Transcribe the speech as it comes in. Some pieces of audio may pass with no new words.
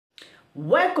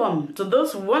Welcome to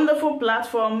this wonderful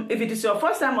platform. If it is your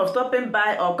first time of stopping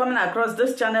by or coming across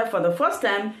this channel for the first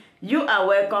time, you are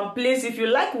welcome. Please, if you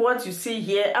like what you see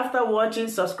here, after watching,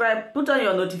 subscribe, put on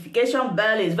your notification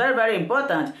bell. It's very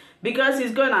important because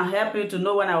it's going to help you to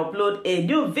know when I upload a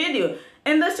new video.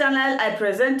 In this channel, I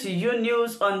present to you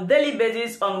news on daily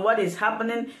basis on what is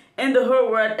happening in the whole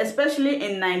world, especially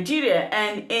in Nigeria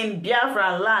and in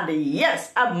Biafran land.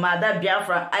 Yes, I'm Mother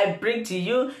Biafra. I bring to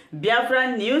you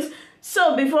Biafran news.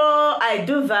 So before I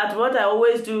do that, what I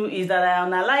always do is that I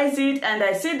analyze it and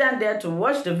I sit down there to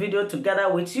watch the video together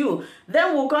with you.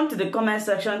 Then we'll come to the comment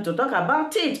section to talk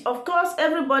about it. Of course,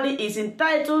 everybody is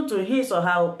entitled to his or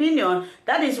her opinion.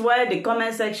 That is why the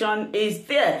comment section is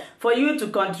there for you to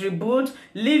contribute,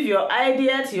 leave your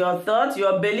ideas, your thoughts,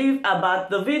 your belief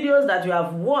about the videos that you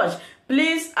have watched.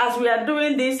 Please, as we are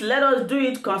doing this, let us do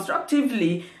it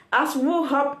constructively. As we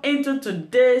hop into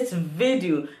today's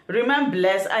video, remain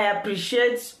blessed. I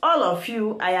appreciate all of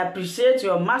you. I appreciate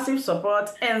your massive support.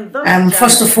 And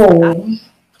first of all,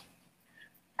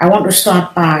 I want to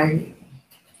start by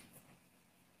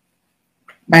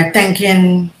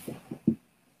thanking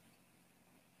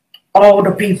all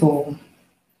the people,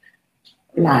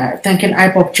 like thanking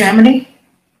IPOP Germany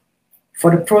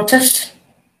for the protest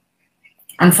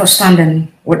and for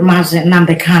standing with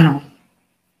Nnamdi Kanu.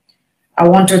 I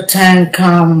want to thank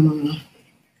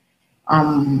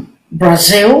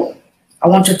Brazil. I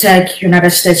want to thank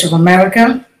United States of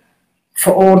America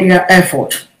for all their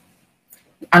effort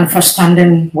and for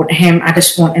standing with him at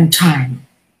this point in time.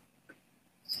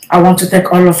 I want to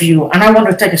thank all of you. And I want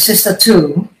to thank a sister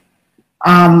too,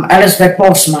 Elizabeth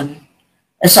Bosman,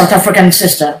 a South African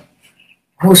sister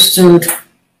who stood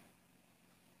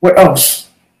with us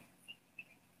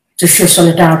to show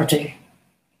solidarity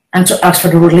and to ask for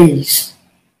the release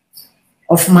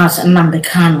of Master Nnamdi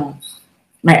Kanu,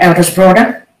 my eldest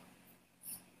brother,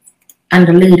 and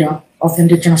the leader of the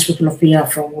indigenous people of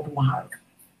Biafra worldwide.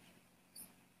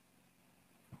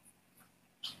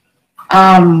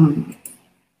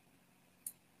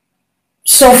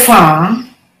 So far,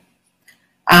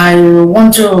 I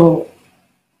want to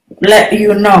let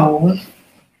you know,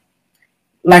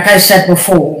 like I said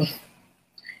before,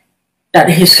 that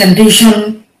his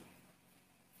condition,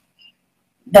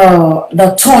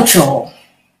 the torture,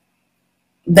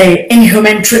 the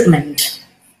inhuman treatment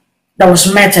that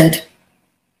was meted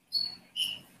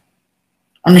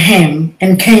on him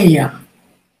in Kenya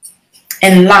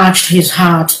enlarged his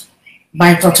heart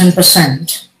by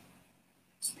 13%.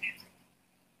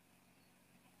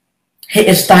 He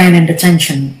is dying in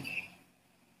detention,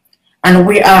 and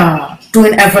we are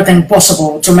doing everything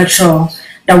possible to make sure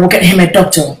that we'll get him a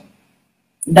doctor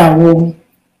that will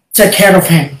take care of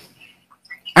him.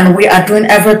 And we are doing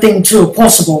everything too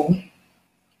possible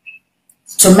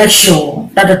to make sure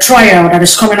that the trial that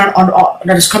is coming up on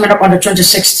the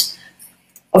 26th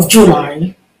of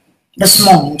July this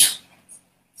month,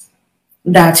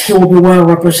 that he will be well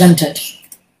represented,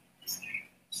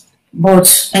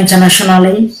 both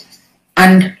internationally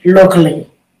and locally.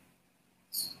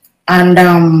 And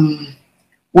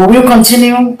we will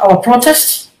continue our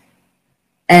protest,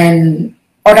 and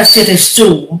other cities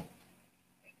too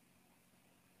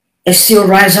is still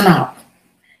rising up,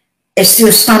 is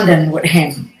still standing with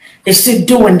him, is still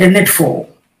doing the needful,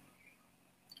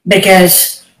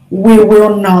 because we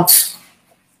will not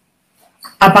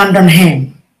abandon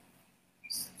him.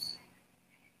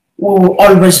 We will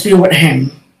always be with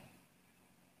him.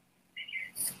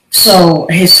 So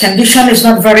his condition is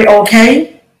not very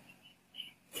okay,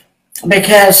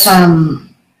 because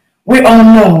we all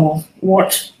know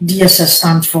what DSS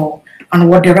stands for and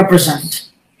what they represent.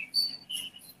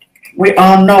 We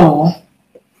all know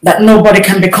that nobody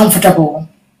can be comfortable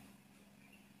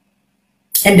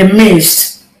in the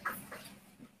midst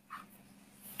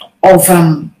of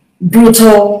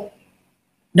brutal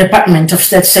Department of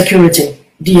State Security,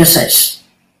 DSS.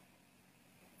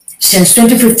 Since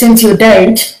 2015 till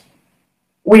date,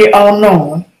 we all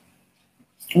know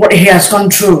what he has gone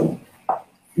through,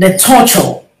 the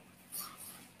torture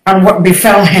and what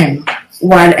befell him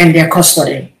while in their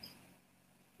custody.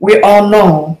 We all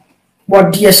know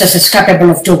what DSS is capable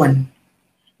of doing.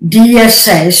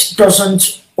 DSS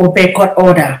doesn't obey court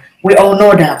order. We all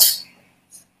know that.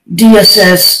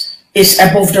 DSS is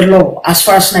above the law as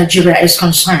far as Nigeria is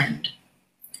concerned.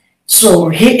 So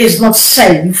he is not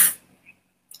safe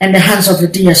in the hands of the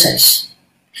DSS.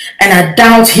 And I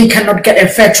doubt he cannot get a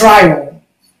fair trial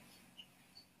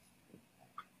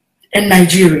in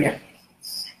Nigeria.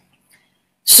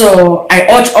 So I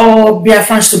urge all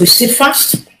Biafrans to be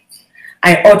steadfast.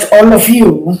 I urge all of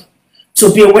you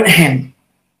to be with him.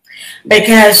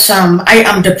 because I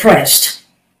am depressed.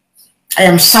 I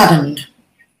am saddened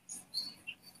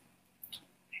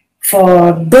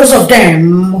for those of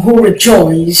them who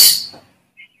rejoice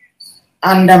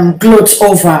and gloat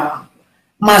over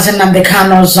Nnamdi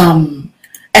Kanu'S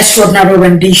extraordinary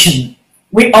rendition.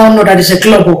 We all know that it's a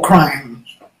global crime,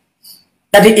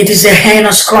 that it is a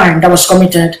heinous crime that was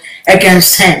committed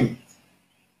against him,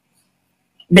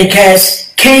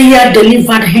 because Kenya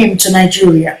delivered him to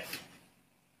Nigeria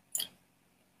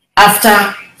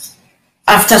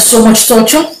after so much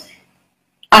torture.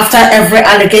 After every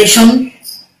allegation,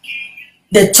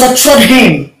 they tortured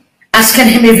him, asking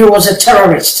him if he was a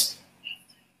terrorist.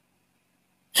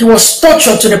 He was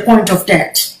tortured to the point of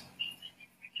death.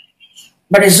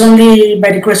 But it's only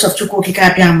by the grace of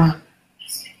SH0CKING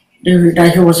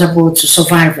that he was able to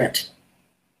survive it.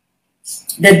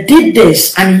 They did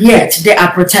this, and yet they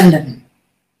are pretending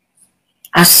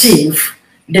as if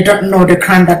they don't know the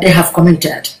crime that they have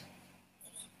committed.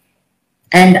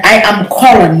 And I am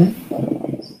calling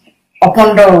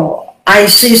upon the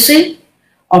ICC,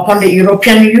 upon the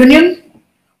European Union,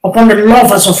 upon the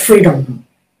lovers of freedom.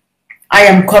 I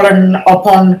am calling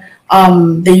upon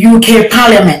the UK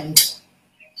Parliament.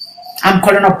 I'm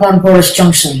calling upon Boris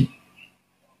Johnson.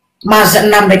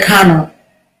 Nnamdi Kanu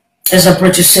is a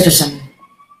British citizen,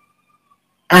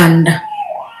 and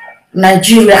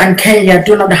Nigeria and Kenya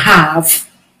do not have,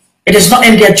 it is not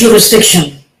in their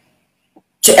jurisdiction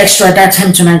to extradite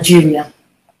him to Nigeria,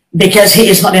 because he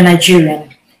is not a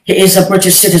Nigerian. He is a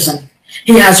British citizen.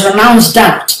 He has renounced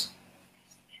that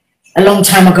a long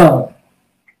time ago.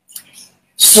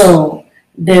 So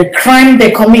the crime they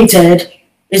committed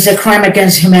is a crime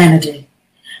against humanity.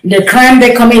 The crime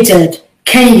they committed,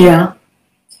 Kenya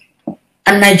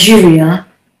and Nigeria,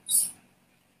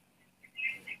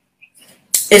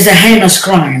 is a heinous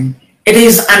crime. It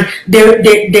is, and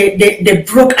they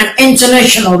broke an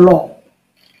international law.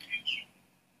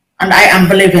 And I am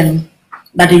believing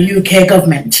that the UK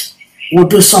government will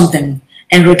do something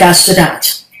in regards to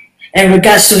that, in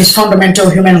regards to his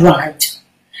fundamental human right,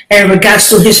 in regards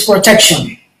to his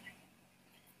protection.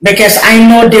 Because I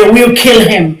know they will kill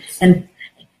him, and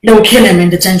they will kill him in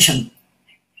detention.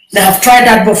 They have tried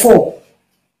that before,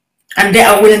 and they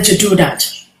are willing to do that.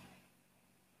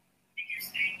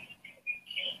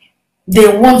 They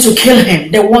want to kill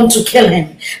him. They want to kill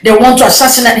him. They want to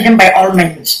assassinate him by all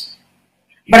means.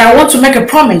 But I want to make a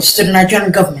promise to the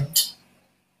Nigerian government.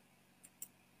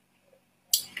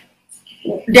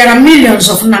 There are millions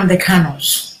of Nnamdi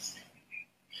Kanu's.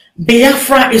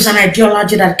 Biafra is an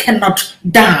ideology that cannot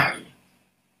die.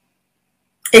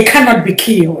 It cannot be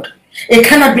killed. It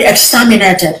cannot be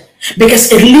exterminated,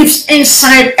 because it lives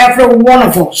inside every one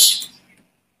of us.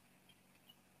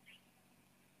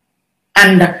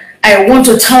 And I want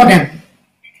to tell them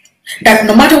that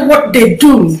no matter what they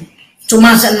do to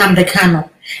Nnamdi Kanu,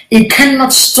 it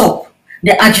cannot stop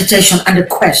the agitation and the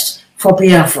quest for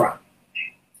Biafra.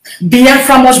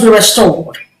 Biafra must be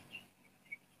restored.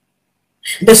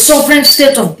 The sovereign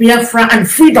state of Biafra and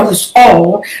freedom is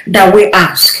all that we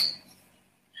ask.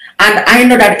 And I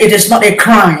know that it is not a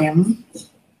crime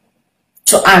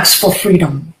to ask for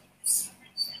freedom.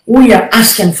 We are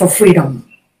asking for freedom,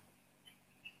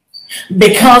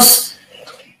 because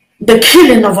the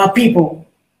killing of our people,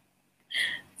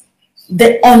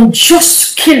 the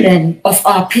unjust killing of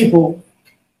our people,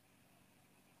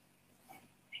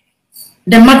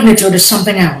 the magnitude is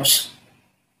something else.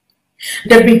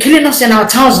 They've been killing us in our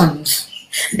thousands.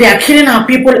 They are killing our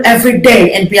people every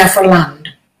day in Biafra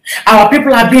land. Our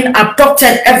people are being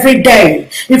abducted every day,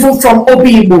 even from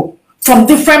Obibo, from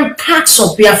different parts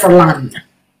of Biafra land.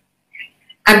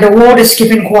 And the world is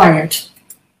keeping quiet.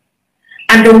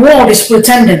 And the world is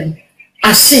pretending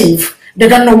as if they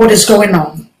don't know what is going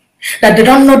on. That they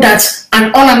don't know that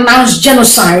an unannounced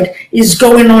genocide is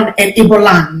going on in Igbo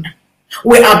land.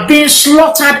 We are being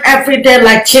slaughtered every day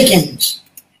like chickens.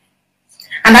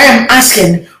 And I am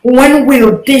asking, when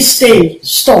will this day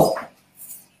stop?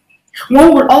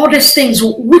 When will all these things,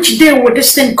 which day will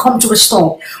this thing come to a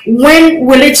stop? When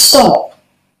will it stop?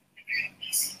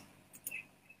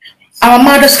 Our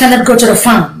mothers cannot go to the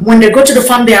farm. When they go to the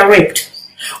farm, they are raped.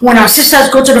 When our sisters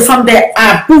go to the farm, they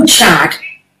are butchered.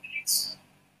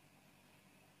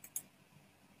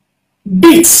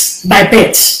 Bits by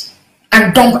bits,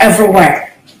 and dumped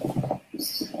everywhere.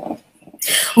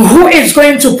 Who is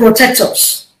going to protect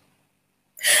us?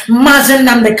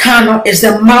 Nnamdi Kanu is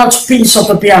the mouthpiece of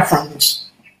the Biafrans.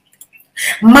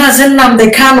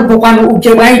 Nnamdi Kanu bukwana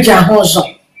ujewaija hozo.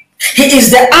 He is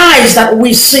the eyes that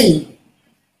we see.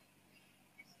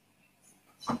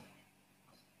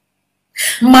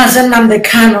 Nnamdi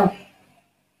Kanu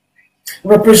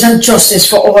represent justice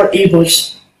for all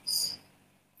Igbos.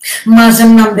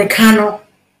 Nnamdi Kanu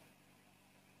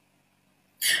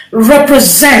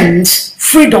represents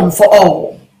freedom for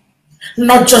all,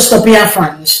 not just the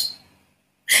Biafrans.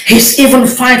 He's even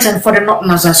fighting for the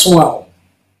Northerners as well.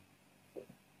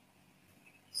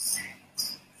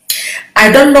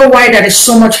 I don't know why there is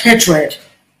so much hatred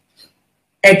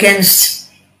against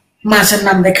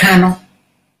Nnamdi Kanu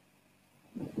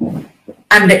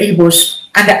and the Igbos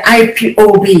and the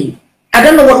IPOB. I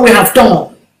don't know what we have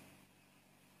done.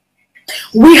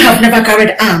 We have never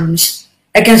carried arms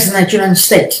against the Nigerian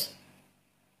state.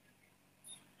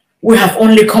 We have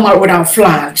only come out with our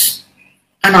flags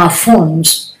and our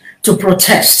phones to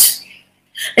protest.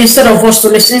 Instead of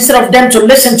them to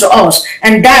listen to us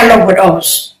and dialogue with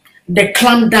us, they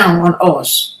clamp down on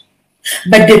us.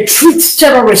 But they treat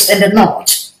terrorists in the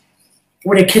north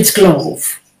with a kid's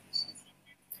glove.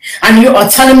 And you are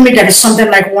telling me that it's something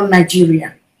like one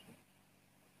Nigeria.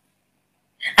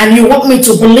 And you want me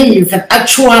to believe that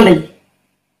actually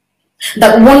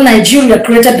that one Nigeria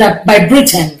created that by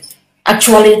Britain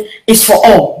actually is for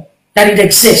all, that it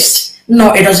exists.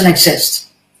 No, it doesn't exist.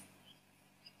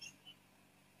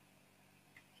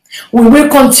 We will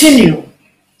continue.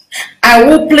 I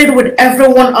will plead with every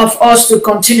one of us to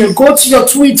continue. Go to your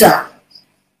Twitter.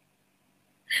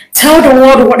 Tell the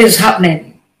world what is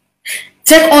happening.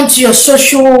 Take onto your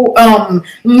social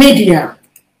media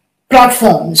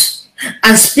platforms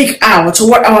and speak out to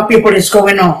what our people is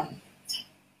going on.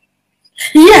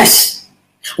 Yes,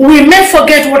 we may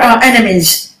forget what our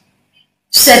enemies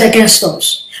said against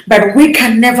us, but we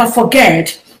can never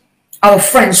forget our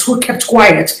friends who kept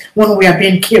quiet when we are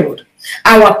being killed.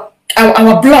 Our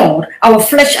blood, our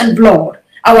flesh and blood,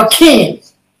 our kin.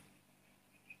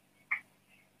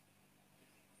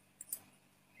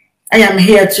 I am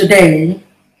here today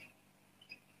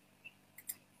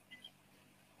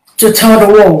to tell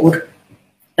the world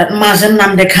that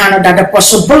Nnamdi Kanu, that the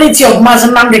possibility of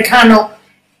Nnamdi Kanu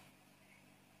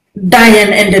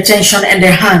dying in detention in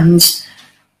the hands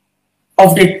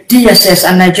of the DSS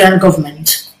and Nigerian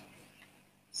government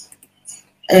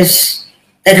is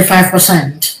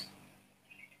 85%.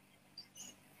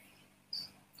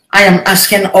 I am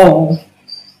asking all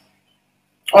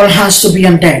hands to be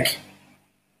on deck.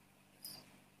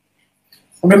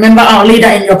 Remember our leader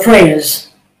in your prayers.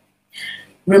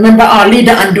 Remember our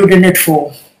leader and do the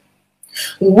needful.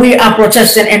 We are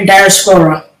protesting in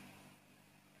diaspora.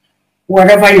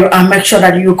 Wherever you are, make sure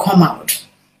that you come out.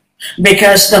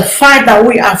 Because the fight that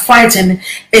we are fighting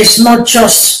is not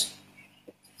just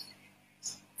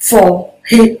for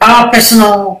our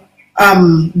personal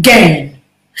gain.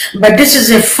 But this is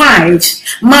a fight.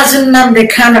 Nnamdi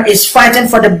Kanu is fighting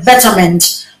for the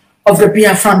betterment of the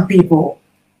Biafran people.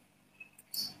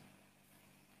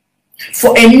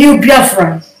 For a new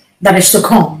Biafra that is to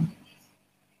come.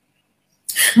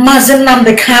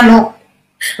 Nnamdi Kanu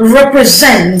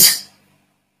represents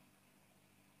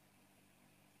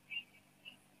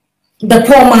the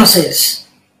poor masses.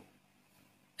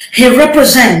 He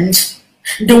represents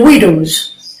the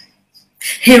widows.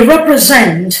 He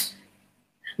represents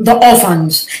the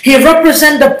orphans. He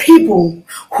represents the people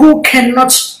who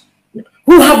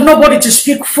have nobody to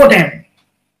speak for them.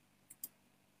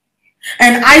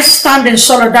 And I stand in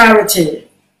solidarity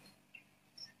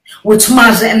with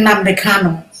Nnamdi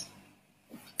Kanu.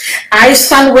 I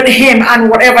stand with him and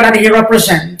whatever that he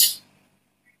represents.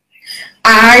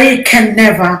 I can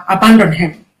never abandon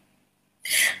him.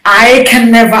 I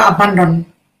can never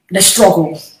abandon the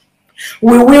struggle.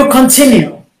 We will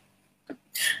continue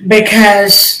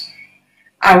because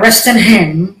arresting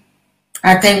him,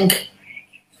 I think,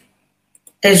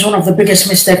 is one of the biggest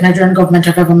mistakes Nigerian government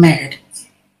have ever made.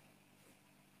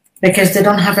 Because they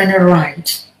don't have any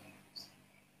right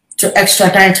to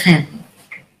extradite him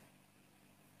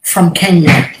from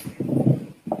Kenya.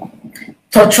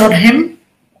 Tortured him,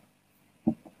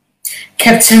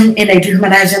 kept him in a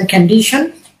dehumanizing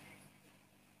condition,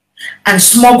 and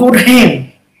smuggled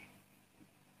him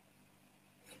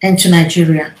into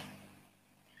Nigeria.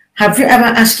 Have you ever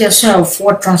asked yourself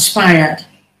what transpired?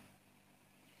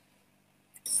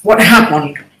 What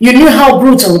happened? You knew how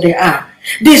brutal they are.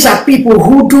 These are people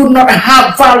who do not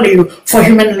have value for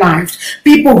human lives.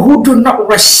 People who do not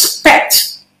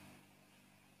respect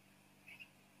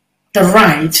the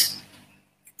right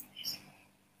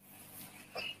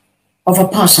of a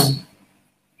person.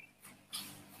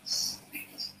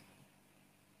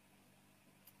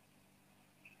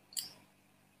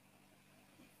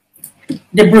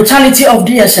 The brutality of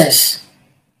DSS.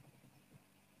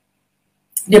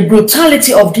 The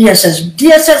brutality of DSS.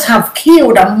 DSS have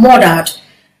killed and murdered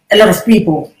a lot of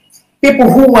people.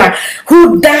 people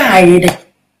who died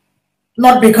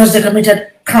not because they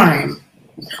committed crime,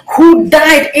 who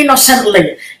died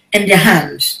innocently in their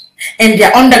hands, and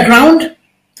they're underground.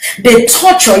 They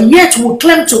torture, yet will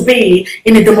claim to be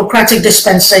in a democratic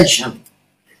dispensation.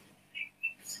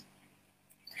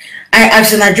 I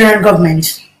ask the Nigerian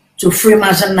government to free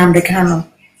Nnamdi Kanu.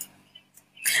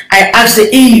 I ask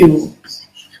the EU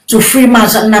to free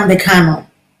Nnamdi Kanu.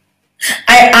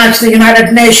 I ask the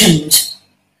United Nations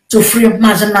to free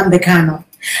Nnamdi Kanu.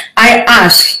 I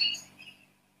ask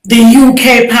the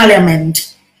UK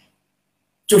Parliament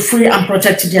to free and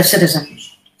protect their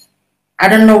citizens. I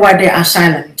don't know why they are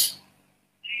silent.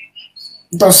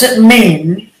 Does it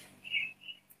mean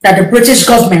that the British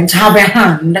government have a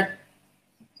hand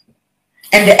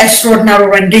in the extraordinary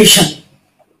rendition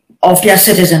of their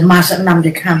citizen,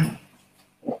 Nnamdi Kanu?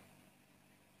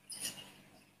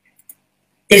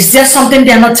 Is there something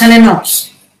they are not telling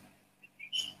us?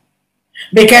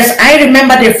 Because I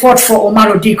remember they fought for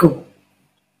Omar Odiko,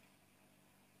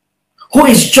 who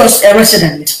is just a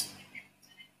resident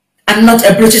and not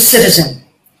a British citizen,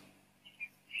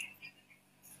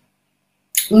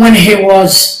 when he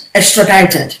was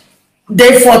extradited.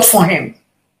 They fought for him.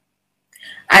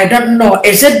 I don't know,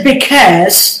 is it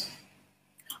because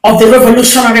of the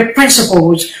revolutionary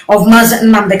principles of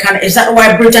Nnamdi Kanu? Is that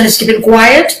why Britain is keeping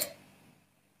quiet?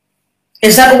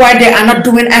 Is that why they are not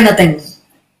doing anything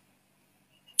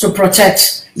to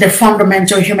protect the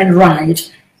fundamental human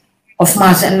right of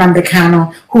Nnamdi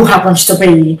Kanu, who happens to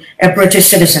be a British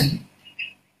citizen?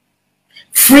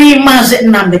 Free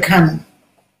Nnamdi Kanu.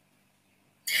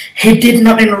 He did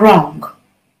nothing wrong.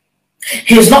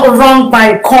 He is not wrong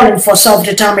by calling for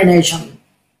self-determination.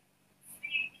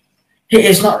 He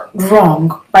is not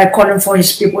wrong by calling for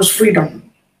his people's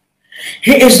freedom.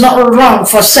 He is not wrong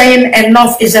for saying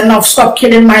enough is enough, stop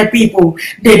killing my people.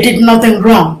 They did nothing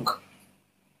wrong.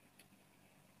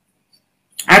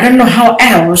 I don't know how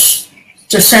else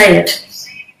to say it.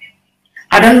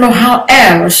 I don't know how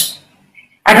else.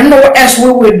 I don't know what else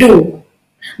we will do.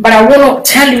 But I want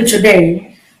to tell you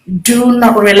today, do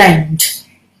not relent.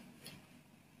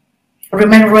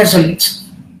 Remain resolute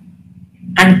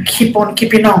and keep on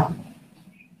keeping on.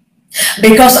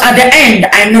 Because at the end,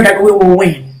 I know that we will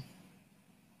win.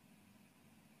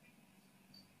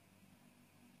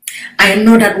 I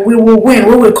know that we will win.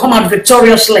 We will come out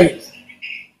victoriously.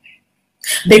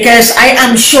 Because I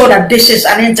am sure that this is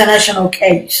an international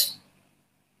case.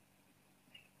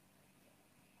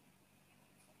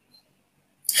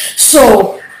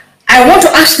 So, I want to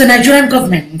ask the Nigerian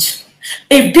government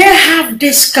if they have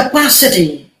this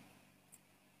capacity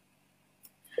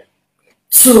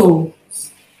to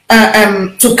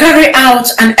carry out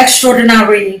an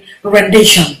extraordinary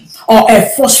rendition or a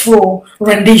forceful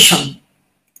rendition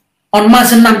on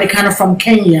Nnamdi Kanu from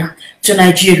Kenya to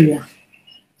Nigeria.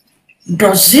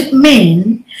 Does it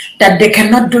mean that they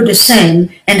cannot do the same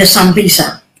in the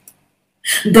Sambisa?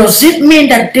 Does it mean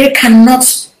that they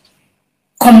cannot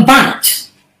combat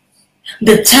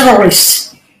the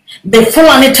terrorists, the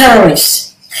Fulani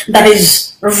terrorists that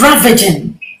is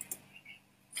ravaging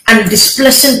and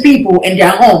displacing people in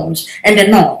their homes in the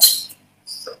north?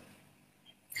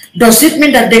 Does it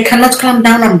mean that they cannot clamp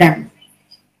down on them?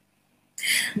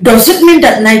 Does it mean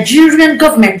that Nigerian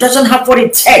government doesn't have what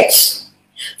it takes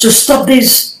to stop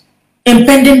this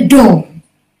impending doom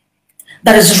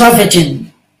that is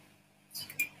ravaging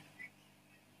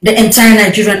the entire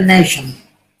Nigerian nation?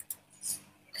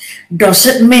 Does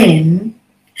it mean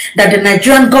that the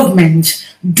Nigerian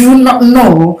government do not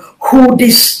know who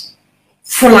these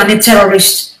Fulani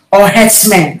terrorists or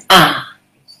headsmen are?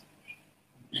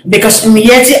 Because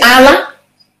Umiyeti Allah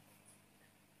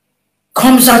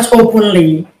comes out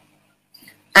openly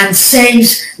and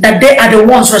says that they are the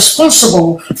ones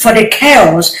responsible for the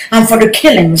chaos and for the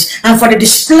killings and for the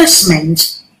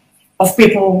displacement of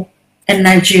people in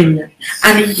Nigeria.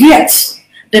 And yet,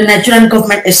 the Nigerian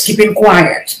government is keeping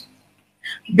quiet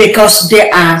because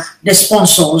they are the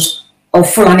sponsors of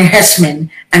Fulani herdsmen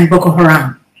and Boko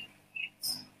Haram.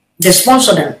 They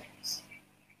sponsor them.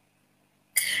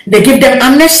 They give them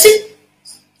amnesty.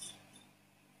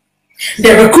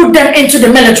 They recruit them into the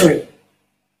military.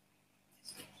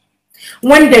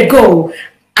 When they go,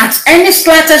 at any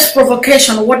slightest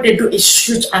provocation, what they do is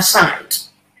shoot aside.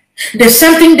 The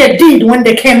same thing they did when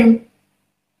they came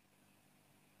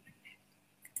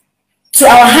to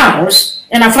our house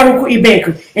in Afaruku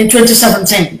Ibeku in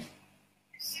 2017.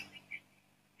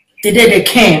 The day they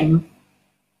came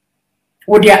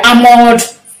with their armored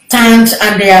tanks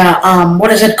and their,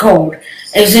 what is it called?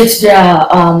 Is it their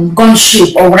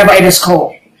gunship or whatever it is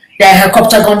called? Their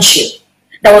helicopter gunship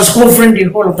that was hovering the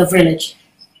whole of the village.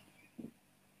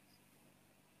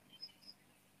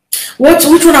 Which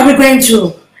one are we going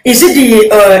to? Is it the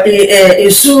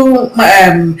Isu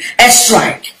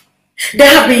airstrike? They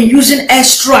have been using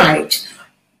airstrike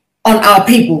on our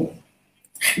people.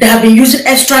 They have been using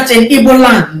airstrikes in Igbo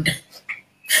land,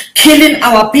 killing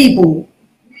our people.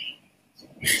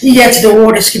 Yet the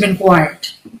world is keeping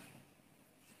quiet.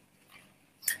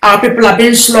 Our people are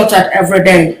being slaughtered every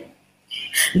day.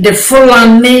 The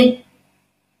Fulani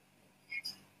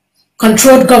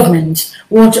controlled government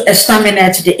want to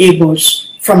exterminate the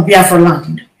Igbos from Biafra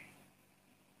land.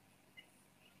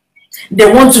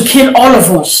 They want to kill all of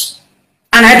us.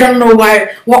 And I don't know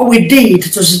what we did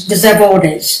to deserve all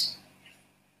this.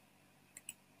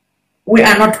 We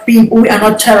are not people, we are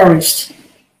not terrorists.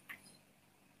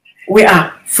 We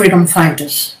are freedom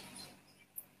fighters.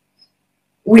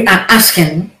 We are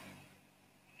asking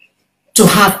to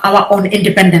have our own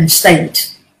independent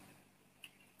state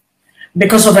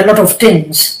because of a lot of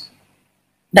things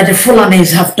that the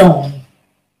Fulanis have done.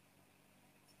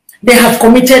 They have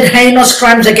committed heinous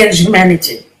crimes against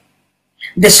humanity.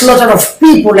 The slaughter of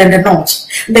people in the north,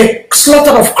 the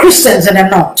slaughter of Christians in the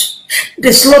north,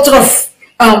 the slaughter of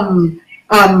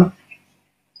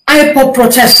IPOP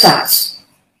protesters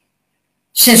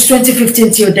since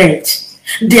 2015 till date,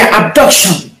 their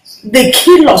abduction, they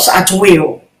kill us at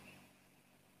will.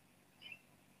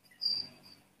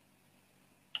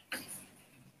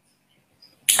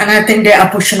 And I think they are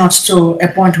pushing us to a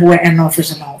point where enough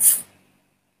is enough.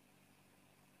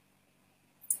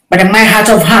 But in my heart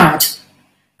of heart,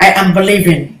 I am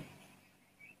believing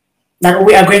that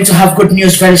we are going to have good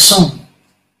news very soon.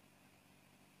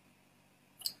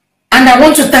 And I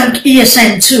want to thank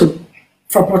ESN too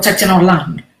for protecting our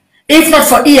land. If not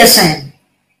for ESN,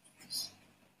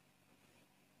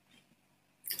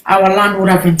 our land would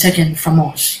have been taken from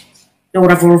us. They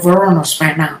would have overrun us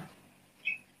by now.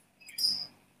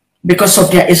 Because of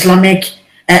their Islamic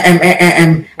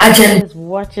agenda.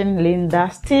 Watching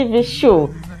Linda's TV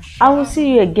show. I will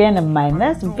see you again in my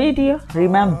next video.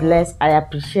 Remain blessed. I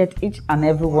appreciate each and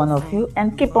every one of you,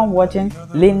 and keep on watching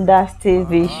Linda's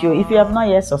TV show. If you have not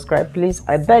yet subscribed, please,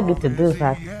 I beg you to do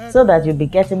that so that you'll be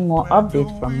getting more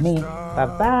updates from me. Bye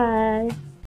bye.